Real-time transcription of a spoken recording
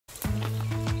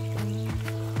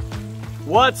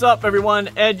What's up, everyone?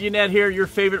 Ed Yannett here, your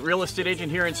favorite real estate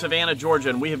agent here in Savannah, Georgia,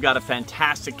 and we have got a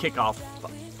fantastic kickoff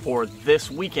for this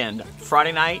weekend.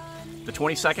 Friday night, the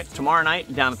 22nd, tomorrow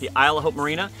night, down at the Isle of Hope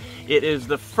Marina. It is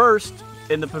the first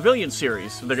in the Pavilion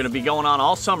Series. They're going to be going on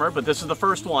all summer, but this is the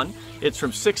first one. It's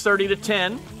from 6:30 to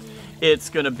 10. It's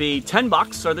going to be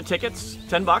 $10 are the tickets,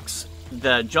 $10.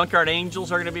 The Junkyard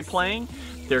Angels are going to be playing.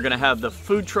 They're going to have the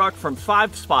food truck from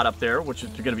 5 Spot up there, which is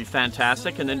going to be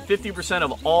fantastic. And then 50%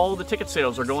 of all the ticket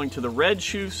sales are going to the Red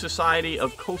Shoe Society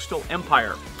of Coastal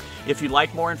Empire. If you'd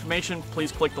like more information,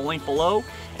 please click the link below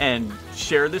and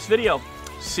share this video.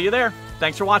 See you there.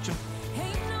 Thanks for watching.